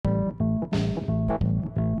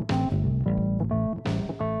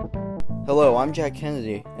Hello, I'm Jack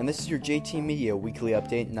Kennedy, and this is your JT Media Weekly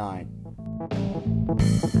Update 9.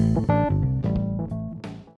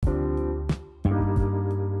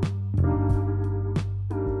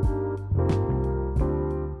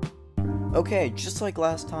 Okay, just like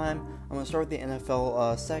last time, I'm going to start with the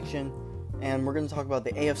NFL section, and we're going to talk about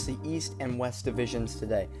the AFC East and West divisions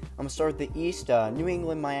today. I'm going to start with the East, New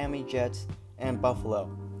England, Miami, Jets, and Buffalo.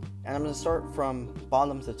 And I'm going to start from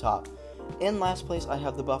bottom to top. In last place, I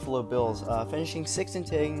have the Buffalo Bills, finishing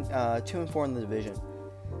 6-10, 2-4 in the division.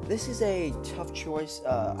 This is a tough choice.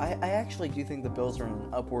 I actually do think the Bills are in an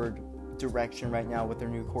upward direction right now with their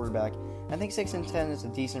new quarterback. I think 6-10 is a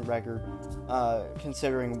decent record,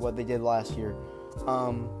 considering what they did last year.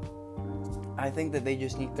 I think that they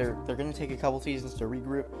just they're going to take a couple seasons to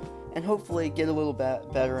regroup and hopefully get a little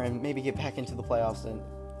bit better and maybe get back into the playoffs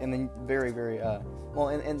in the very, very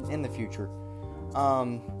in the future.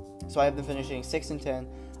 So I have them finishing 6-10.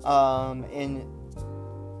 In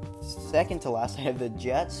second to last, I have the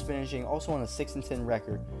Jets finishing also on a 6-10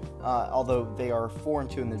 record, although they are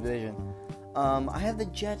 4-2 in the division. I have the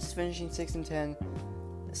Jets finishing 6-10.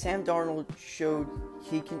 Sam Darnold showed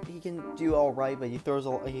he can do all right, but he throws a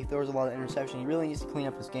lot of interception. He really needs to clean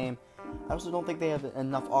up his game. I also don't think they have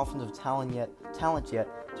enough offensive talent yet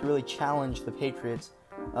to really challenge the Patriots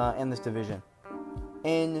in this division.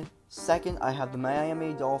 In second, I have the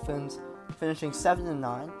Miami Dolphins finishing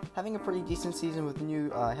 7-9, having a pretty decent season with the new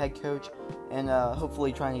head coach, and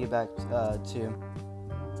hopefully trying to get back to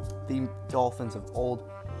the Dolphins of old.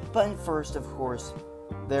 But in first, of course,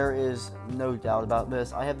 there is no doubt about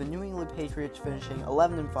this. I have the New England Patriots finishing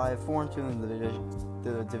 11-5, 4-2 in the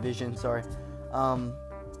division.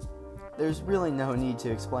 There's really no need to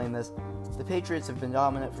explain this. The Patriots have been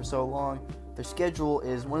dominant for so long. Their schedule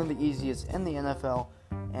is one of the easiest in the NFL,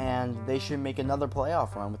 and they should make another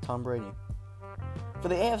playoff run with Tom Brady. For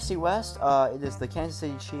the AFC West, it is the Kansas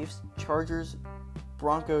City Chiefs, Chargers,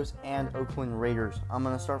 Broncos, and Oakland Raiders. I'm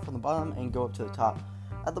going to start from the bottom and go up to the top.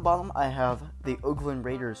 At the bottom, I have the Oakland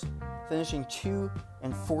Raiders finishing 2-14,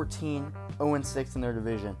 0-6 in their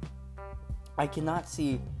division. I cannot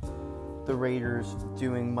see the Raiders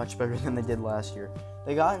doing much better than they did last year.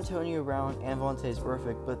 They got Antonio Brown and Vontaze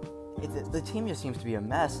Burfict, but the team just seems to be a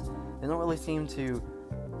mess. They don't really seem to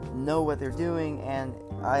know what they're doing, and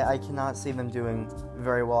I cannot see them doing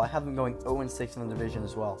very well. I have them going 0-6 in the division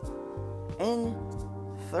as well. In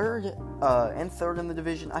third in the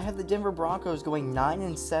division, I have the Denver Broncos going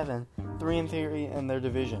 9-7, 3-3 in their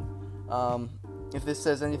division. If this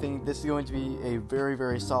says anything, this is going to be a very,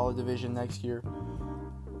 very solid division next year.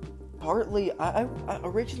 Partly,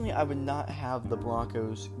 originally I would not have the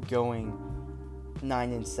Broncos going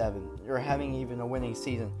 9-7 or having even a winning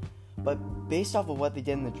season, but based off of what they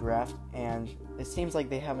did in the draft, and it seems like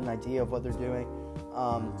they have an idea of what they're doing.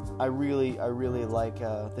 I really like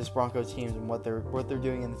this Broncos team and what they're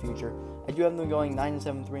doing in the future. I do have them going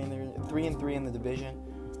 9-7, 3-3 in the division,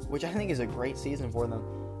 which I think is a great season for them,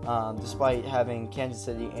 despite having Kansas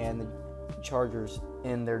City and the Chargers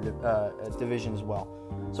in their division as well.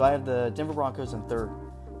 So I have the Denver Broncos in third.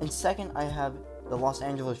 In second, I have the Los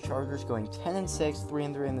Angeles Chargers going 10-6,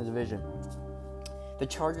 3-3 in the division. The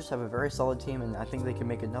Chargers have a very solid team, and I think they can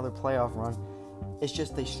make another playoff run. It's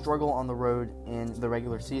just they struggle on the road in the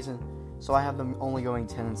regular season, so I have them only going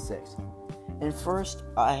 10-6. And first,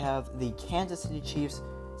 I have the Kansas City Chiefs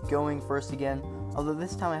going first again, although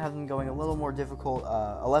this time I have them going a little more difficult,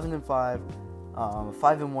 11-5,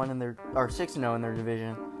 5-1 in their, or 6-0 in their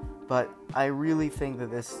division. But I really think that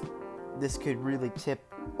this could really tip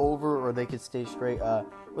over, or they could stay straight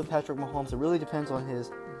with Patrick Mahomes. It really depends on his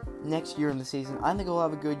next year in the season. I think he'll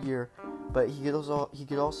have a good year, but he could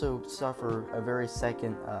also suffer a very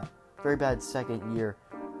bad second year.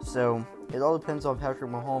 So it all depends on Patrick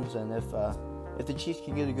Mahomes and if the Chiefs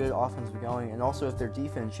can get a good offense going, and also if their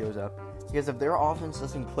defense shows up. Because if their offense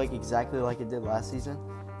doesn't click exactly like it did last season,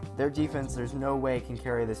 their defense, there's no way it can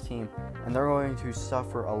carry this team, and they're going to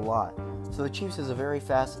suffer a lot. So the Chiefs is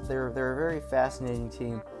they're a very fascinating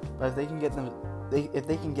team, but if they can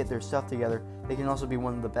get their stuff together, they can also be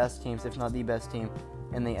one of the best teams, if not the best team,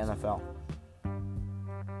 in the NFL.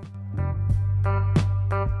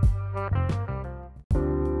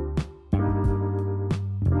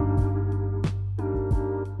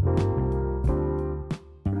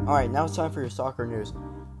 Alright, now it's time for your soccer news.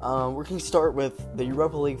 We're going to start with the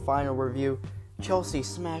Europa League final review. Chelsea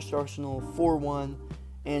smashed Arsenal 4-1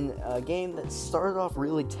 in a game that started off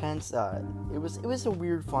really tense. It was a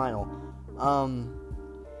weird final.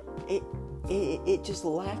 It just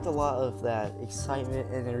lacked a lot of that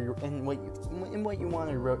excitement and what you want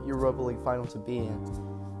a Europa League final to be in.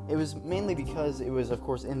 it was mainly because it was, of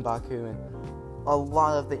course, in Baku, and a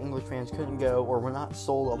lot of the English fans couldn't go or were not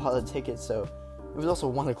sold a lot of tickets, so it was also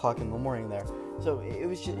 1 o'clock in the morning there. So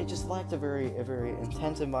it just lacked a very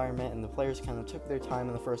intense environment, and the players kind of took their time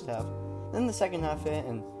in the first half. Then the second half hit,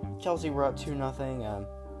 and Chelsea were up 2-0.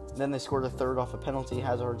 Then they scored a third off a penalty.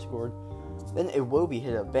 Hazard scored. Then Iwobi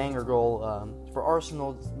hit a banger goal for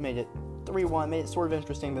Arsenal, made it 3-1, made it sort of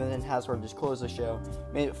interesting, but then Hazard just closed the show,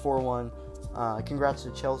 made it 4-1. Congrats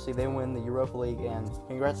to Chelsea, they win the Europa League, and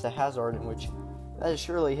congrats to Hazard, in which that is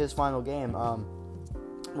surely his final game.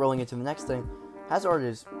 Rolling into the next thing, Hazard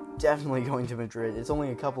is definitely going to Madrid. It's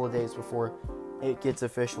only a couple of days before it gets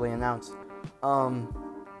officially announced.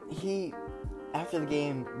 He, after the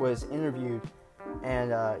game, was interviewed,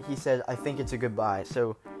 and he said, "I think it's a goodbye."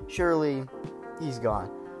 So surely he's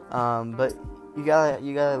gone. But you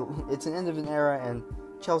gotta. It's an end of an era, and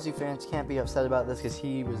Chelsea fans can't be upset about this because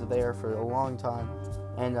he was there for a long time.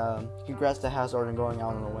 And congrats to Hazard and going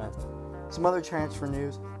out on a win. Some other transfer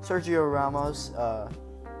news: Sergio Ramos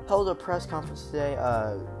held a press conference today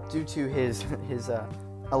due to his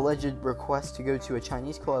alleged request to go to a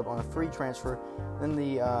Chinese club on a free transfer. Then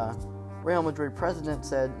the Real Madrid president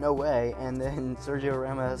said, "No way," and then Sergio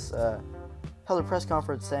Ramos held a press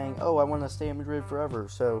conference saying, "Oh, I want to stay in Madrid forever."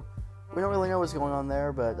 So we don't really know what's going on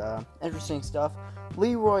there, but interesting stuff.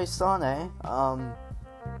 Leroy Sané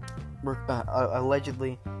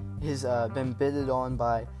allegedly has been bidded on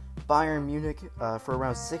by Bayern Munich for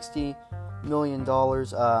around $60 million.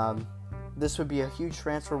 This would be a huge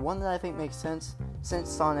transfer, one that I think makes sense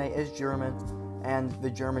since Sané is German, and the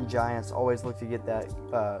German giants always look to get that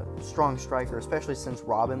strong striker, especially since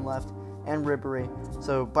Robin left and Ribéry.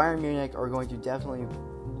 So Bayern Munich are going to definitely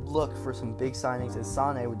look for some big signings, and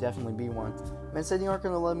Sané would definitely be one. Man City aren't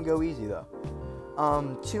going to let him go easy, though.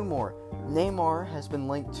 Two more. Neymar has been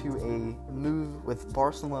linked to a move with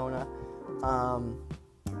Barcelona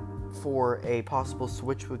for a possible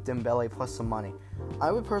switch with Dembele plus some money.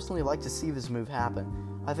 I would personally like to see this move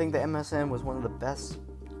happen. I think the MSN was one of the best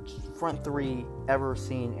front three ever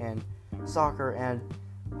seen in soccer, and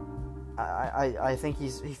I think he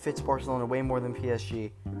fits Barcelona way more than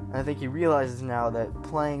PSG. And I think he realizes now that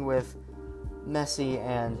playing with Messi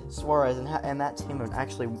and Suarez and that team and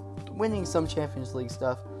actually winning some Champions League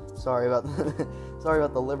stuff. Sorry about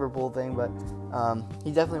the Liverpool thing, but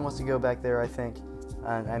he definitely wants to go back there, I think,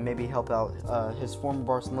 and maybe help out his former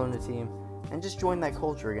Barcelona team and just join that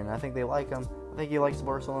culture again. I think they like him. I think he likes the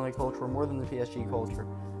Barcelona culture more than the PSG culture.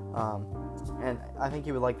 And I think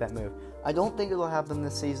he would like that move. I don't think it'll happen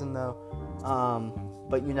this season, though,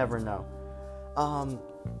 but you never know.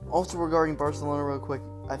 Also regarding Barcelona, real quick,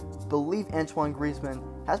 I believe Antoine Griezmann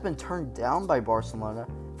has been turned down by Barcelona,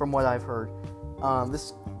 from what I've heard.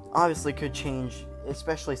 This obviously could change,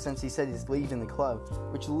 especially since he said he's leaving the club,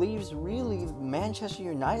 which leaves really Manchester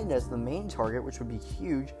United as the main target, which would be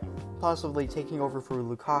huge, possibly taking over for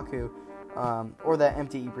Lukaku, or that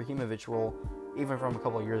empty Ibrahimovic role, even from a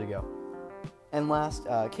couple of years ago. And last,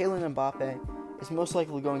 Kylian Mbappe is most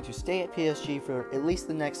likely going to stay at PSG for at least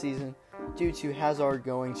the next season due to Hazard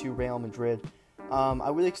going to Real Madrid. I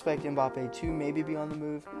would expect Mbappe to maybe be on the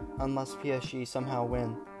move unless PSG somehow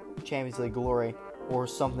win Champions League glory or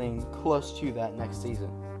something close to that next season.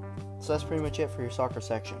 So that's pretty much it for your soccer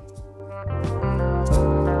section.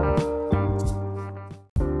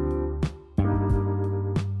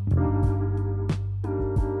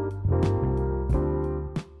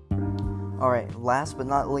 Alright, last but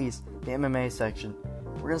not least, the MMA section.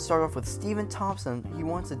 We're going to start off with Stephen Thompson. He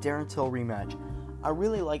wants a Darren Till rematch. I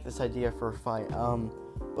really like this idea for a fight.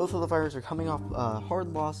 Both of the fighters are coming off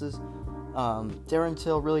hard losses. Darren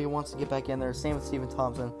Till really wants to get back in there. Same with Stephen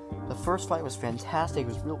Thompson. The first fight was fantastic.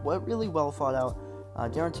 It was really well fought out.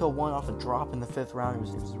 Darren Till won off a drop in the 5th round. It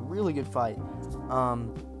was a really good fight.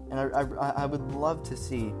 And I would love to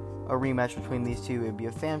see a rematch between these two. It would be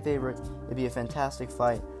a fan favorite. It would be a fantastic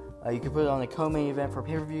fight. You could put it on a co-main event for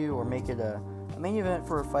pay-per-view or make it a main event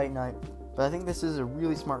for a fight night. But I think this is a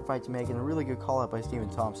really smart fight to make and a really good call-out by Stephen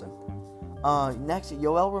Thompson. Next,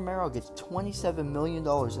 Yoel Romero gets $27 million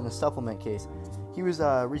in a supplement case. He was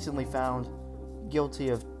recently found guilty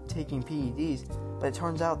of taking PEDs, but it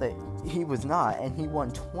turns out that he was not, and he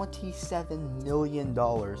won $27 million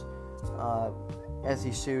as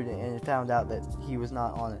he sued and found out that he was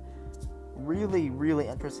not on it. Really, really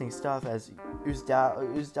interesting stuff, as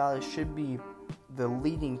USADA should be the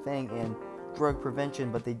leading thing in drug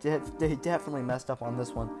prevention, but they definitely messed up on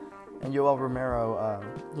this one. And Yoel Romero,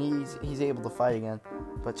 he's able to fight again,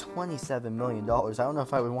 but $27 million. I don't know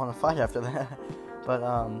if I would want to fight after that, but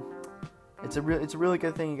it's a really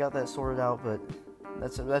good thing you got that sorted out. But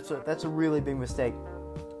that's a really big mistake.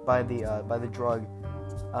 by the drug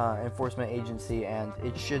enforcement agency, and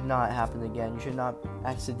it should not happen again. You should not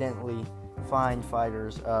accidentally find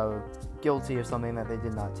fighters guilty of something that they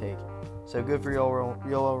did not take. So good for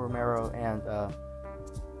Yoel Romero, and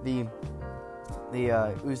the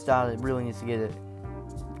USADA really needs to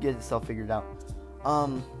get itself figured out.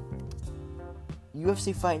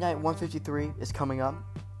 UFC Fight Night 153 is coming up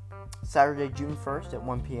Saturday, June 1st at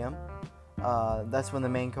 1 p.m. That's when the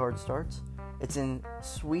main card starts. It's in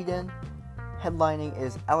Sweden. Headlining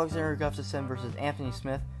is Alexander Gustafsson versus Anthony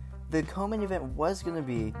Smith. The co-main event was going to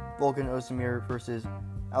be Volkan Ozdemir versus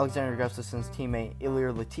Alexander Gustafsson's teammate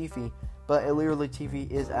Ilir Latifi, but Ilir Latifi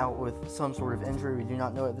is out with some sort of injury. We do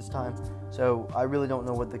not know at this time, so I really don't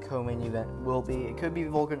know what the co-main event will be. It could be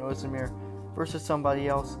Volkan Ozdemir versus somebody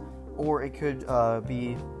else, or it could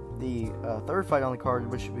be the third fight on the card,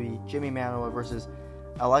 which would be Jimmy Manuwa versus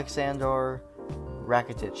Alexander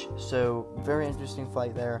Rakitic. So very interesting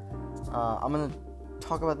fight there. I'm gonna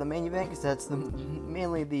talk about the main event because that's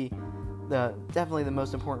definitely the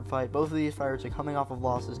most important fight. Both of these fighters are coming off of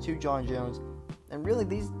losses to Jon Jones, and really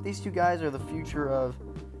these two guys are the future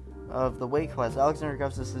of the weight class. Alexander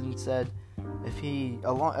Gustafsson said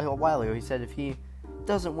a while ago he said if he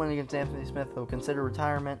doesn't win against Anthony Smith, he'll consider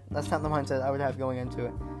retirement. That's not the mindset I would have going into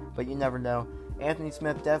it, but you never know. Anthony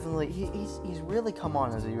Smith definitely he's really come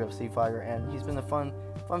on as a UFC fighter, and he's been a fun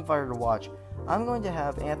fighter to watch. I'm going to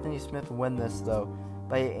have Anthony Smith win this though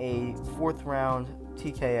by a 4th round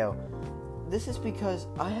TKO. This is because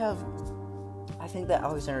I think that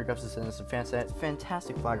Alexander Gustafsson is a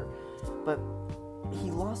fantastic fighter, but he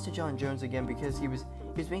lost to Jon Jones again because he was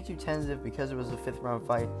being too tentative because it was a 5th round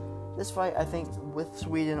fight. This fight, I think, with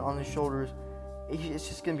Sweden on his shoulders, it's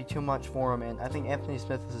just going to be too much for him, and I think Anthony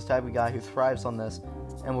Smith is the type of guy who thrives on this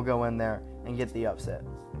and will go in there and get the upset.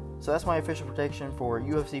 So that's my official prediction for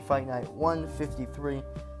UFC Fight Night 153.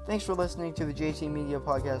 Thanks for listening to the JT Media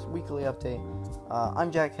Podcast Weekly Update.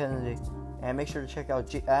 I'm Jack Kennedy, and make sure to check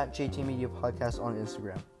out at JT Media Podcast on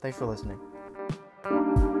Instagram. Thanks for listening.